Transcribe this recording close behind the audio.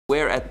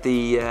We're at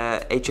the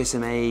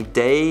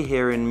HSMADay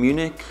here in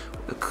Munich.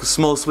 A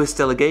small Swiss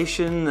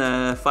delegation,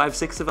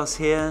 5-6 of us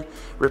here,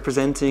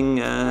 representing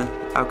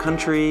our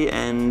country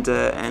and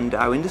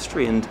our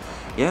industry, and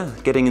yeah,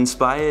 getting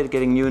inspired,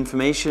 getting new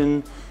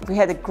information. We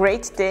had a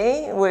great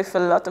day with a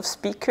lot of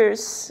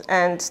speakers,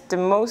 and the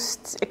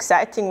most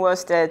exciting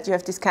was that you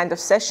have these kind of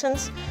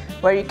sessions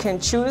where you can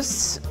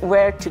choose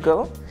where to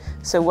go.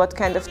 So what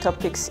kind of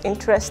topics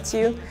interest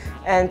you,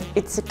 and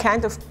it's a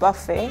kind of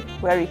buffet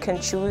where you can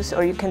choose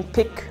or you can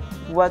pick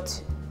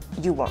what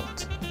you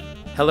want.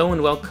 Hello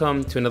and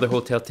welcome to another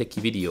Hotel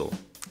Techie video.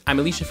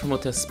 I'm Elisha from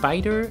Hotel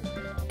Spider,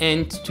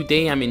 and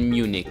today I'm in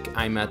Munich.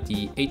 I'm at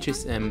the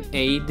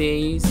HSMA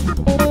days.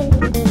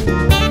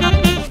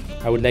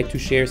 I would like to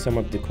share some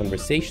of the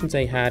conversations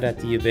I had at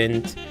the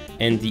event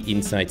and the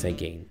insights I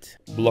gained.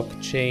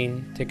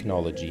 Blockchain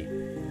technology.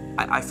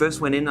 I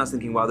first went in, I was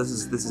thinking, wow, this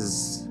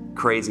is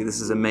crazy, this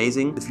is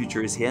amazing, the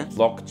future is here.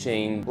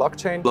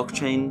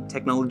 Blockchain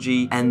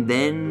technology. And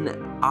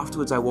then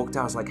afterwards I walked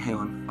out, I was like, hang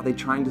on, are they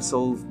trying to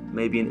solve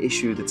maybe an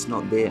issue that's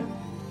not there?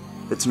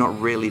 That's not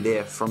really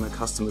there from a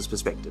customer's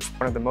perspective.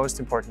 One of the most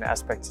important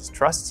aspects is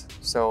trust,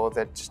 so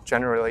that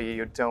generally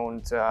you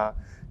don't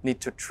need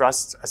to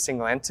trust a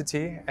single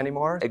entity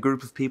anymore. A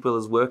group of people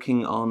is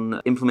working on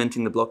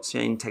implementing the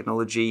blockchain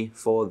technology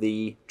for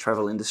the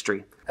travel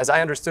industry. As I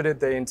understood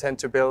it, they intend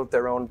to build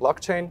their own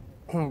blockchain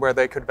where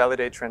they could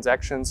validate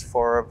transactions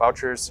for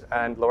vouchers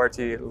and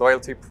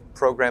loyalty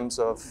programs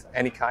of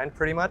any kind,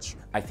 pretty much.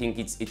 I think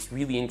it's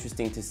really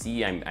interesting to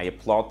see. I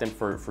applaud them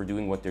for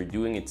doing what they're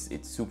doing.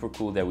 It's super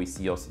cool that we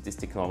see also this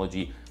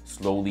technology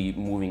slowly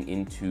moving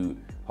into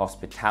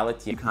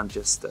hospitality. You can't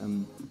just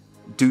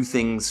do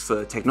things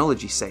for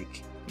technology's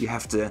sake. You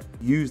have to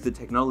use the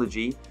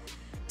technology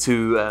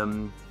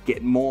to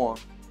get more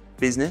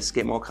business,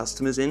 get more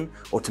customers in,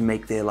 or to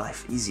make their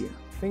life easier.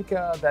 I think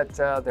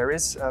that there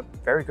is a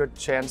very good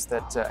chance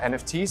that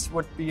NFTs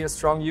would be a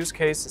strong use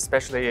case,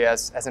 especially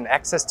as an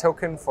access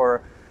token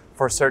for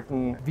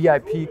certain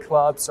VIP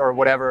clubs or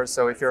whatever.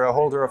 So if you're a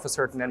holder of a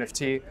certain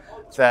NFT,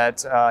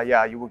 that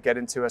you will get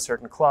into a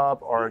certain club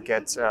or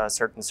get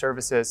certain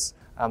services.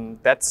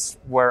 That's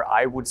where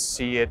I would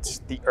see it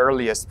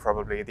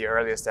probably the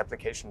earliest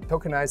application.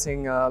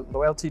 Tokenizing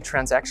loyalty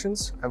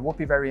transactions would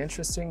be very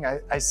interesting.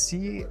 I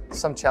see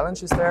some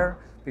challenges there,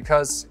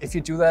 because if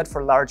you do that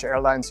for large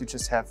airlines, you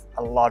just have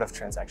a lot of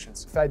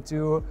transactions. If I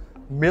do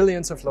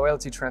millions of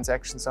loyalty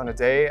transactions on a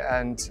day,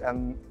 and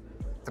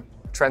the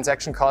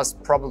transaction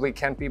cost probably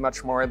can't be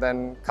much more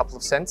than a couple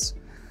of cents,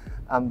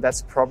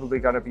 that's probably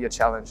going to be a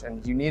challenge.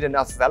 And you need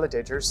enough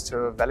validators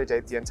to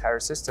validate the entire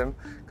system,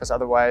 because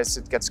otherwise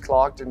it gets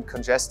clogged and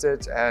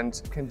congested,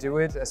 and you can do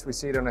it as we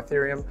see it on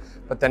Ethereum,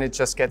 but then it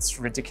just gets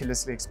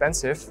ridiculously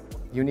expensive.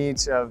 You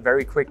need a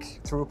very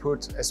quick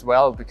throughput as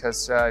well,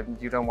 because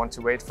you don't want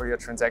to wait for your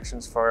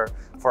transactions for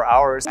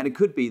hours. And it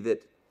could be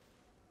that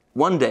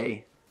one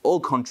day, all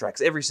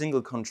contracts, every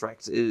single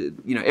contract,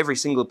 every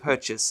single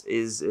purchase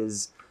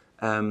is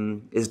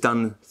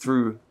done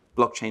through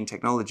blockchain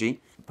technology.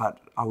 But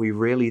are we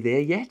really there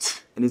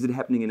yet? And is it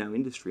happening in our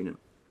industry now?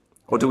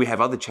 Or do we have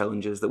other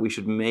challenges that we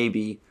should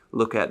maybe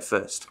look at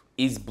first?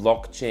 Is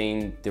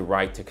blockchain the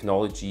right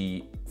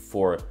technology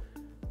for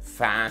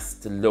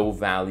fast,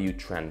 low-value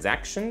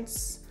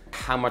transactions?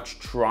 How much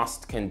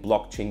trust can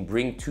blockchain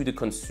bring to the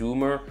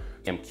consumer?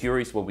 I'm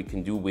curious what we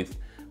can do with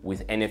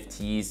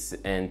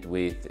NFTs and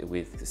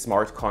with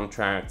smart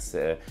contracts,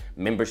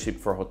 membership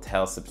for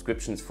hotels,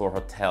 subscriptions for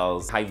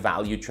hotels,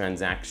 high-value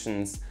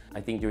transactions. I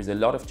think there's a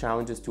lot of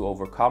challenges to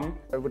overcome.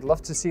 I would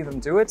love to see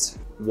them do it.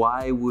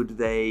 Why would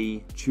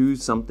they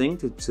choose something,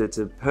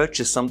 to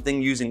purchase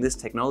something using this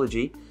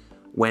technology,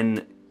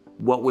 when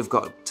what we've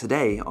got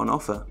today on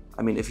offer?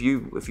 I mean, if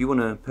you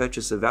want to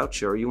purchase a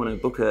voucher or you want to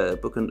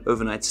book an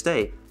overnight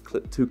stay,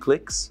 2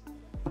 clicks,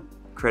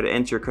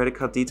 enter your credit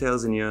card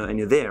details, and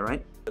you're there,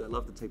 right? I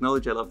love the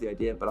technology, I love the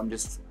idea, but I'm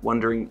just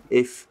wondering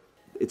if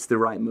it's the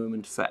right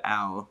moment for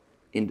our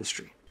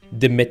industry.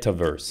 The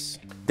Metaverse.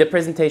 The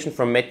presentation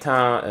from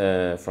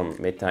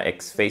Meta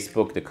ex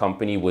Facebook, the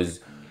company, was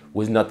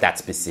not that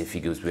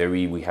specific. It was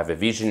we have a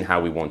vision,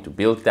 how we want to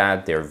build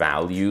that, their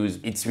values.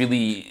 It's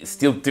really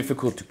still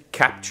difficult to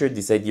capture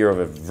this idea of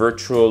a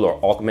virtual or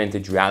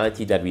augmented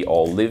reality that we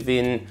all live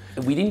in.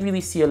 We didn't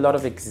really see a lot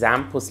of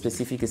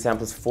specific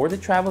examples for the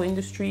travel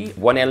industry.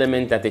 One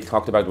element that they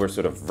talked about were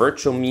sort of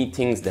virtual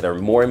meetings that are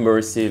more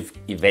immersive,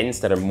 events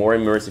that are more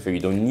immersive, where you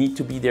don't need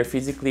to be there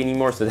physically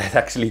anymore. So that's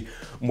actually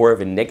more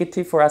of a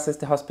negative for us as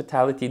the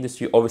hospitality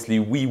industry. Obviously,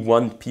 we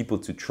want people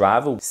to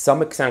travel.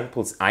 Some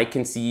examples I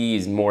can see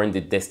is more in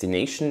the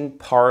destination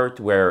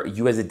part, where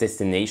you as a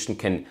destination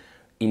can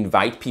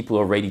invite people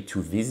already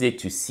to visit,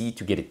 to see,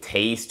 to get a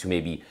taste, to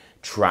maybe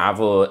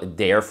travel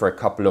there for a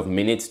couple of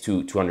minutes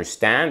to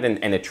understand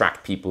and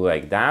attract people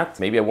like that.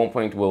 Maybe at one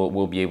point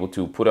we'll be able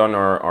to put on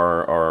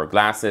our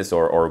glasses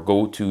or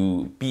go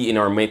to be in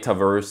our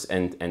metaverse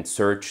and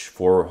search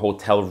for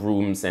hotel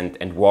rooms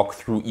and walk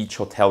through each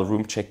hotel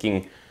room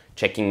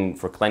checking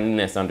for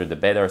cleanliness under the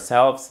bed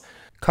ourselves.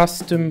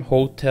 Custom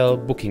hotel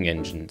booking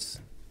engines.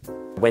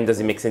 When does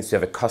it make sense to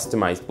have a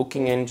customized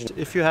booking engine?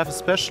 If you have a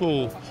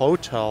special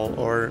hotel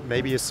or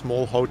maybe a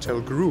small hotel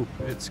group,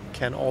 it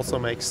can also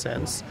make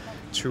sense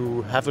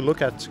to have a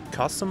look at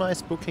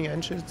customized booking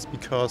engines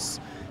because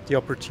the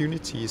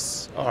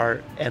opportunities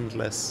are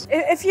endless.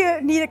 If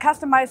you need a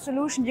customized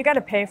solution, you got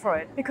to pay for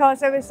it because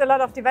there is a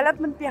lot of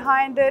development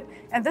behind it.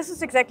 And this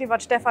is exactly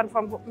what Stefan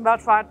from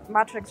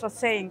Matrix was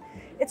saying.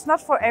 It's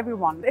not for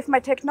everyone. If my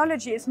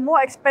technology is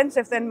more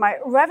expensive than my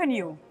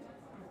revenue,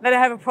 then I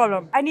have a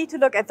problem. I need to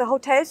look at the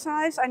hotel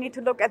size, I need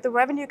to look at the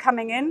revenue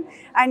coming in,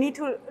 I need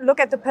to look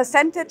at the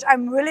percentage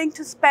I'm willing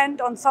to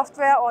spend on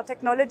software or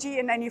technology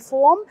in any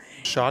form.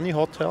 Shani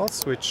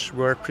hotels, which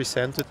were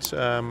presented,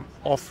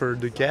 offer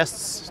the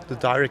guests, the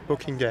direct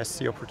booking guests,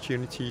 the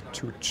opportunity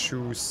to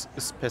choose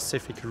a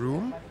specific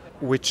room,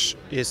 which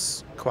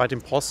is quite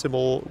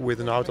impossible with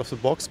an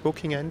out-of-the-box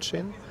booking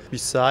engine.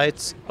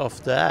 Besides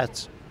of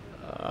that,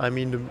 I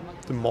mean,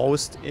 the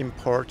most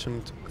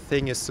important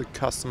thing is the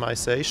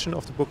customization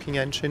of the booking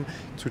engine,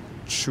 to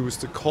choose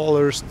the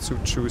colors, to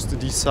choose the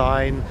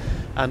design,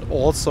 and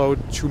also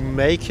to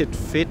make it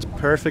fit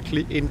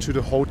perfectly into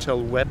the hotel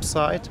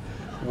website,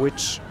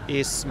 which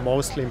is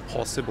mostly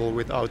impossible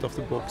with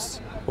out-of-the-box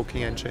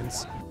booking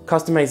engines.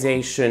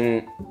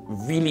 Customization,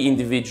 really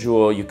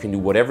individual, you can do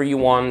whatever you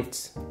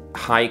want,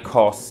 high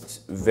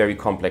cost, very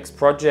complex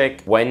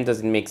project. When does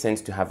it make sense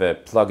to have a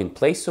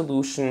plug-and-play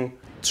solution?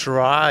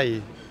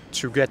 Try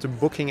to get a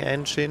booking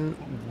engine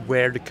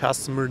where the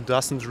customer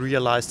doesn't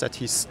realize that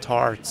he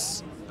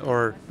starts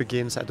or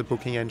begins at the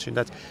booking engine,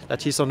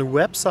 that he's on the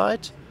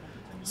website,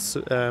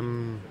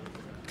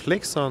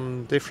 clicks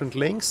on different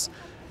links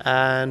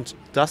and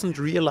doesn't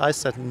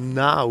realize that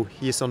now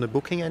he's on the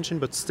booking engine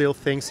but still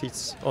thinks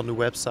he's on the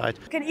website.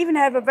 You can even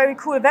have a very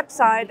cool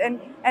website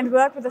and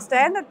work with a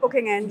standard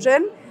booking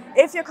engine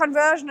if your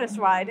conversion is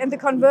right, and the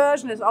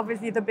conversion is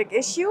obviously the big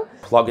issue.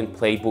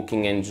 Plug-and-play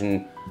booking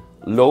engine,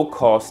 low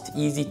cost,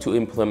 easy to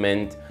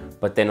implement,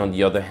 but then on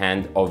the other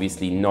hand,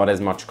 obviously not as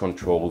much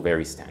control,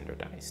 very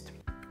standardized.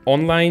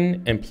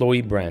 Online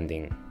employee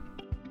branding.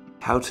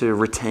 How to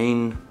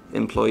retain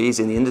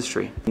employees in the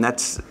industry. And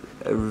that's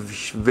a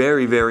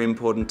very, very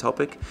important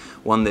topic,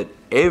 one that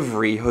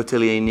every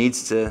hotelier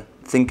needs to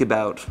think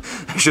about,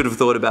 should have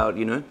thought about,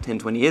 10,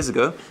 20 years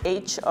ago.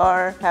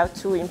 HR, how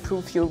to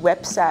improve your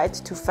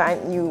website to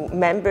find new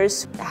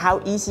members,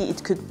 how easy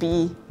it could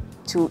be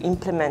to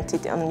implement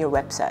it on your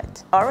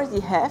website. I already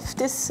have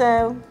this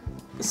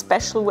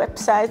special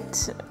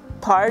website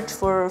part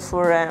for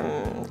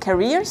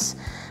careers,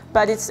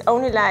 but it's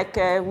only like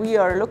we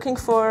are looking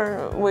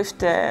for with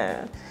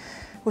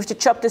the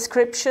job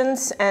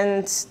descriptions,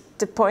 and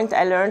the point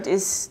I learned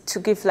is to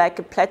give like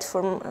a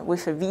platform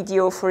with a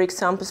video, for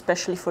example,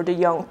 especially for the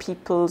young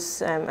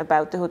peoples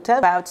about the hotel,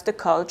 about the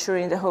culture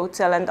in the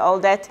hotel and all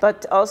that,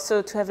 but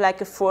also to have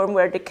like a form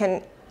where they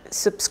can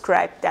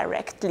subscribe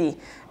directly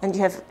and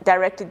you have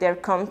directly their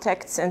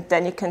contacts and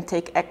then you can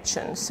take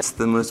actions. It's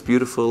the most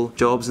beautiful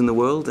jobs in the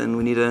world and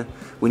we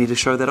need to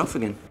show that off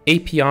again.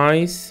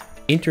 APIs,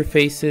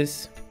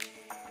 interfaces.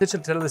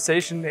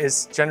 Digitalization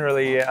is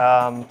generally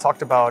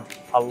talked about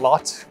a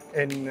lot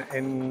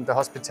in the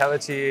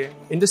hospitality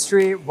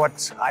industry.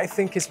 What I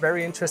think is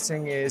very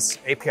interesting is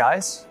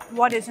APIs.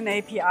 What is an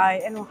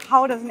API and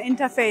how does an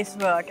interface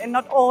work? And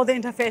not all the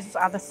interfaces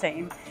are the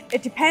same.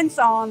 It depends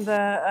on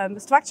the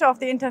structure of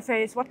the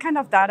interface, what kind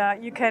of data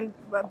you can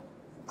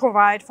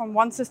provide from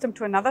one system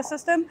to another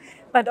system,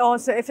 but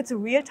also if it's a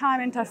real-time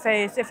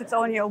interface, if it's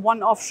only a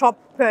one-off shop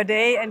per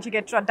day and you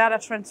get data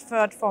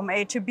transferred from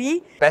A to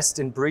B. Best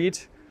in breed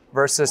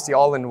versus the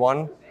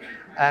all-in-one,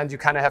 and you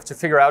kind of have to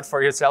figure out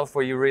for yourself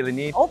what you really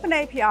need. Open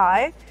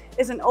API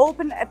is an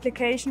open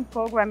application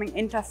programming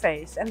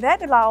interface, and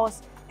that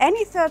allows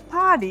any third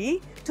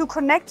party to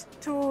connect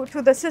to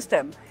the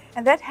system,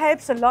 and that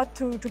helps a lot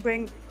to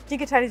bring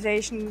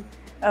digitalization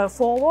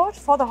forward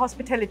for the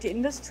hospitality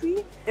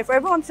industry. If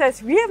everyone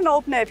says we have an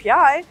open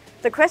API,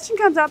 the question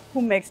comes up,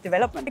 who makes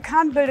development? You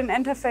can't build an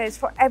interface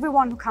for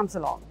everyone who comes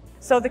along.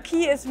 So the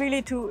key is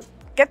really to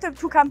get the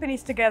two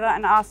companies together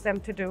and ask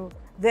them to do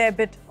their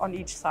bit on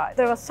each side.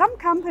 There are some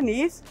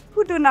companies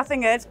who do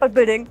nothing else but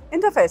building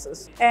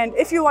interfaces. And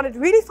if you want it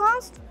really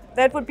fast,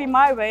 that would be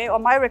my way or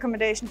my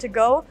recommendation to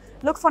go.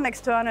 Look for an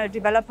external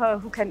developer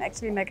who can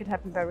actually make it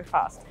happen very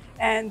fast.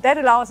 And that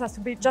allows us to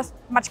be just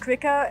much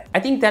quicker. I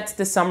think that's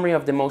the summary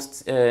of the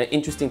most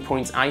interesting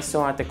points I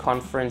saw at the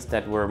conference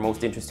that were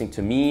most interesting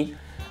to me.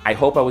 I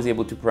hope I was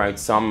able to provide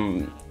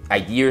some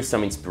ideas,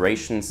 some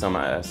inspiration, some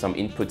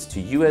inputs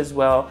to you as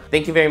well.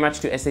 Thank you very much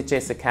to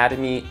SHS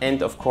Academy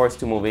and of course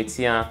to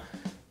Movetia.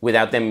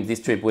 Without them, this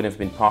trip wouldn't have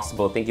been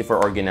possible. Thank you for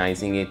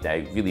organizing it.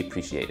 I really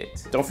appreciate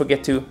it. Don't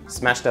forget to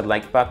smash that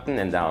like button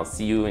and I'll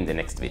see you in the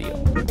next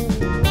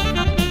video.